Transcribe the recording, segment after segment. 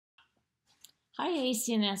Hi,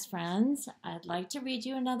 ACNS friends. I'd like to read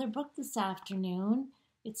you another book this afternoon.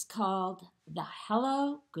 It's called The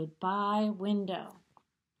Hello Goodbye Window.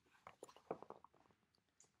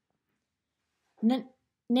 Nana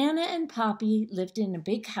and Poppy lived in a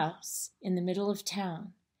big house in the middle of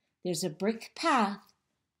town. There's a brick path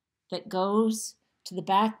that goes to the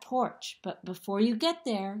back porch, but before you get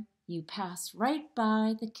there, you pass right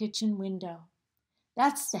by the kitchen window.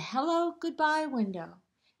 That's the Hello Goodbye window.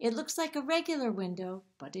 It looks like a regular window,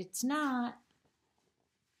 but it's not.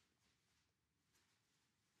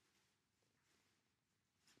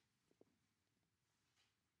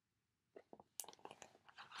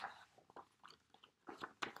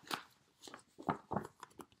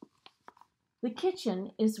 The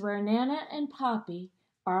kitchen is where Nana and Poppy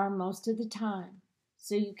are most of the time,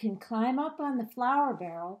 so you can climb up on the flour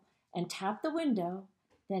barrel and tap the window,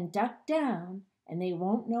 then duck down and they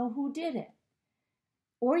won't know who did it.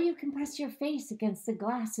 Or you can press your face against the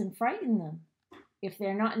glass and frighten them. If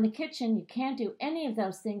they're not in the kitchen, you can't do any of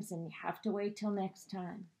those things and you have to wait till next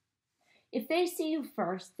time. If they see you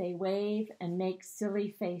first, they wave and make silly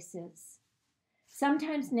faces.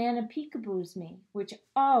 Sometimes Nana peekaboos me, which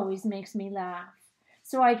always makes me laugh.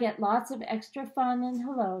 So I get lots of extra fun and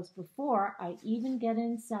hellos before I even get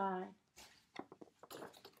inside.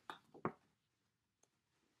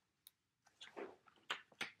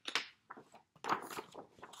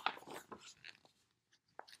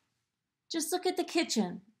 Just look at the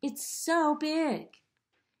kitchen. It's so big.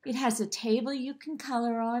 It has a table you can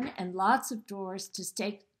color on and lots of drawers to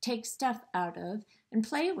take stuff out of and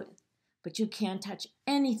play with. But you can't touch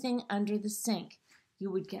anything under the sink. You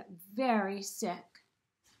would get very sick.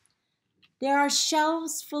 There are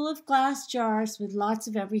shelves full of glass jars with lots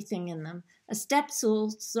of everything in them, a step stool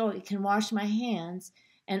so I can wash my hands,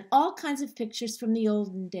 and all kinds of pictures from the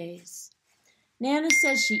olden days. Nana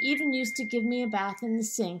says she even used to give me a bath in the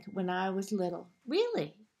sink when I was little.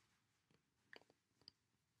 Really?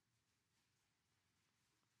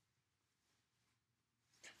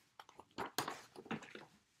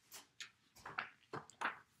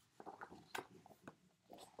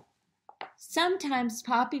 Sometimes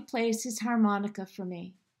Poppy plays his harmonica for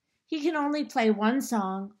me. He can only play one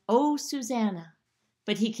song, Oh, Susanna,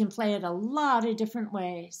 but he can play it a lot of different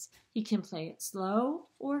ways. He can play it slow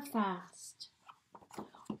or fast.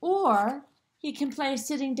 Or he can play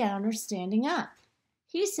sitting down or standing up.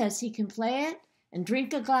 He says he can play it and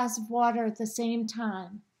drink a glass of water at the same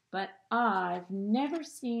time, but I've never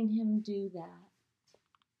seen him do that.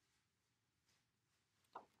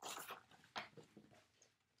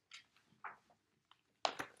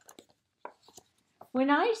 When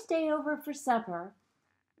I stay over for supper,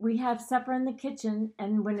 we have supper in the kitchen,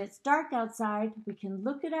 and when it's dark outside, we can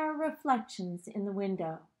look at our reflections in the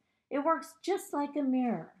window. It works just like a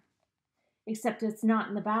mirror, except it's not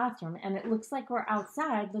in the bathroom, and it looks like we're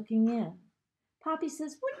outside looking in. Poppy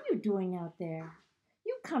says, "What are you doing out there?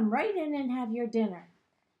 You come right in and have your dinner."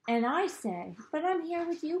 And I say, "But I'm here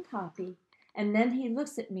with you, Poppy." And then he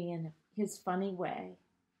looks at me in his funny way.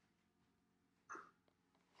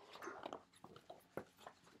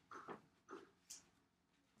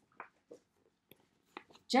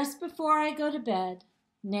 Just before I go to bed,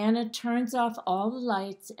 Nana turns off all the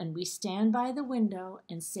lights and we stand by the window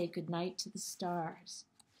and say goodnight to the stars.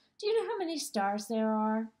 Do you know how many stars there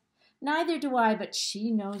are? Neither do I, but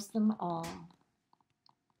she knows them all.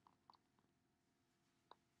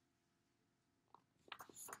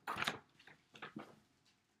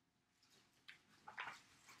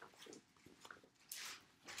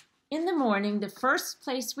 In the morning, the first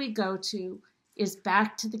place we go to is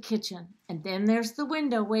back to the kitchen, and then there's the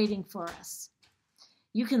window waiting for us.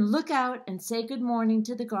 You can look out and say good morning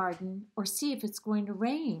to the garden or see if it's going to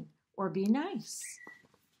rain or be nice.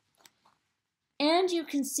 And you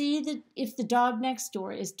can see if the dog next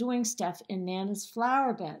door is doing stuff in Nana's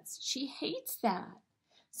flower beds. She hates that.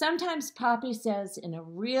 Sometimes Poppy says in a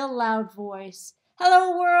real loud voice,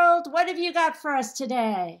 "Hello world, what have you got for us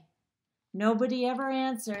today?" Nobody ever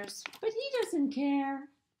answers, but he doesn't care.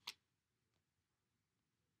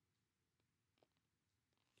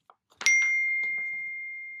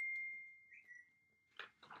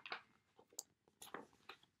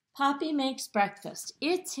 Poppy makes breakfast.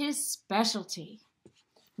 It's his specialty.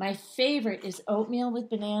 My favorite is oatmeal with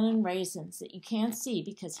banana and raisins that you can't see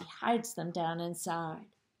because he hides them down inside.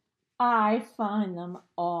 I find them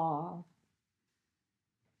all.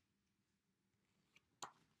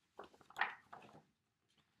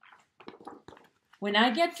 When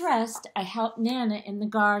I get dressed, I help Nana in the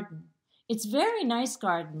garden. It's a very nice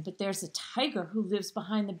garden, but there's a tiger who lives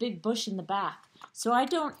behind the big bush in the back, so I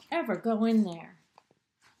don't ever go in there.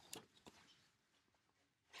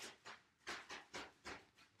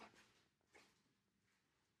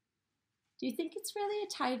 Do you think it's really a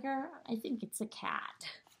tiger? I think it's a cat.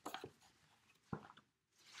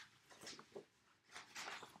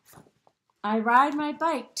 I ride my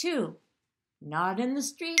bike too. Not in the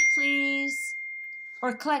street, please.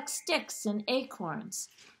 Or collect sticks and acorns.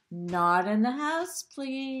 Not in the house,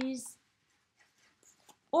 please.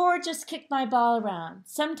 Or just kick my ball around.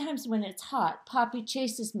 Sometimes when it's hot, Poppy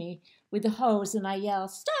chases me with the hose and I yell,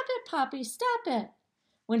 "Stop it, Poppy, stop it."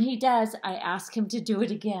 When he does, I ask him to do it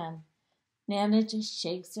again. Nana just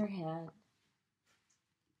shakes her head.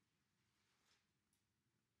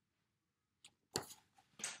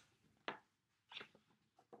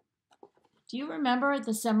 Do you remember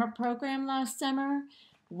the summer program last summer?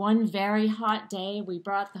 One very hot day, we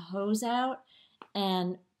brought the hose out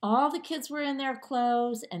and all the kids were in their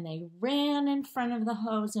clothes and they ran in front of the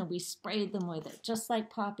hose and we sprayed them with it, just like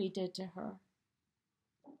Poppy did to her.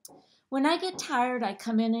 When I get tired, I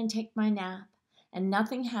come in and take my nap, and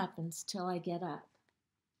nothing happens till I get up.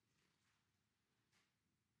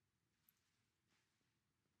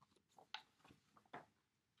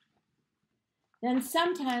 Then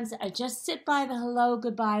sometimes I just sit by the hello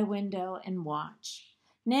goodbye window and watch.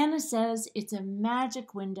 Nana says it's a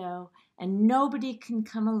magic window and nobody can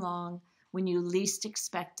come along when you least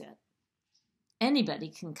expect it. Anybody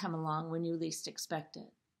can come along when you least expect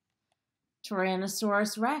it.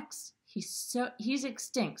 Tyrannosaurus Rex, he's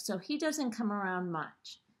extinct, so he doesn't come around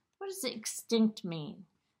much. What does extinct mean?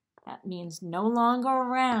 That means no longer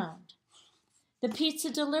around. The pizza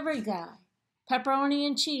delivery guy, pepperoni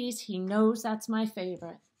and cheese, he knows that's my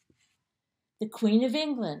favorite. The Queen of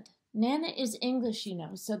England. Nana is English, you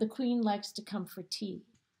know, so the Queen likes to come for tea.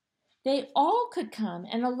 They all could come,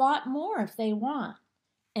 and a lot more if they want.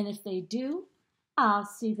 And if they do, I'll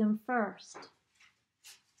see them first.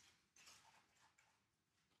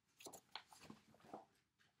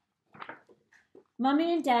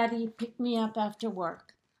 Mommy and Daddy pick me up after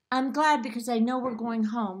work. I'm glad because I know we're going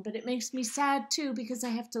home, but it makes me sad too because I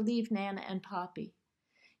have to leave Nana and Poppy.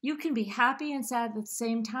 You can be happy and sad at the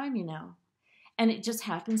same time, you know, and it just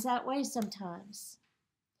happens that way sometimes.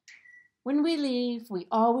 When we leave, we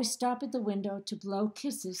always stop at the window to blow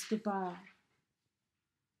kisses goodbye.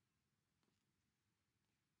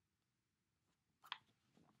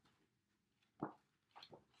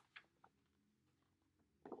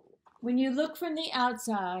 When you look from the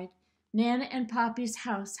outside, Nana and Poppy's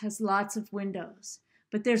house has lots of windows,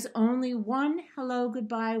 but there's only one hello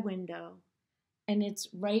goodbye window, and it's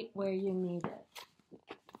right where you need it.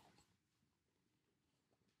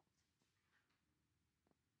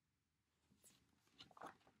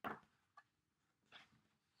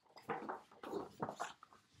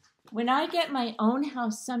 When I get my own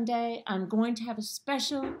house someday, I'm going to have a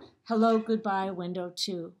special hello goodbye window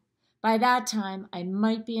too. By that time, I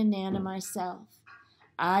might be a Nana myself.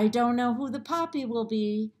 I don't know who the Poppy will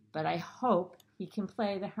be, but I hope he can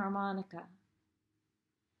play the harmonica.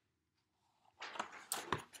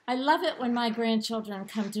 I love it when my grandchildren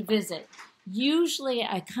come to visit. Usually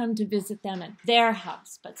I come to visit them at their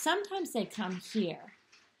house, but sometimes they come here.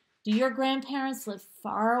 Do your grandparents live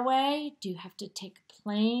far away? Do you have to take a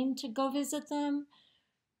plane to go visit them?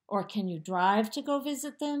 Or can you drive to go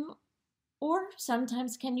visit them? Or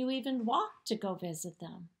sometimes can you even walk to go visit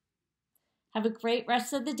them? Have a great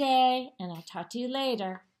rest of the day, and I'll talk to you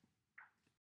later.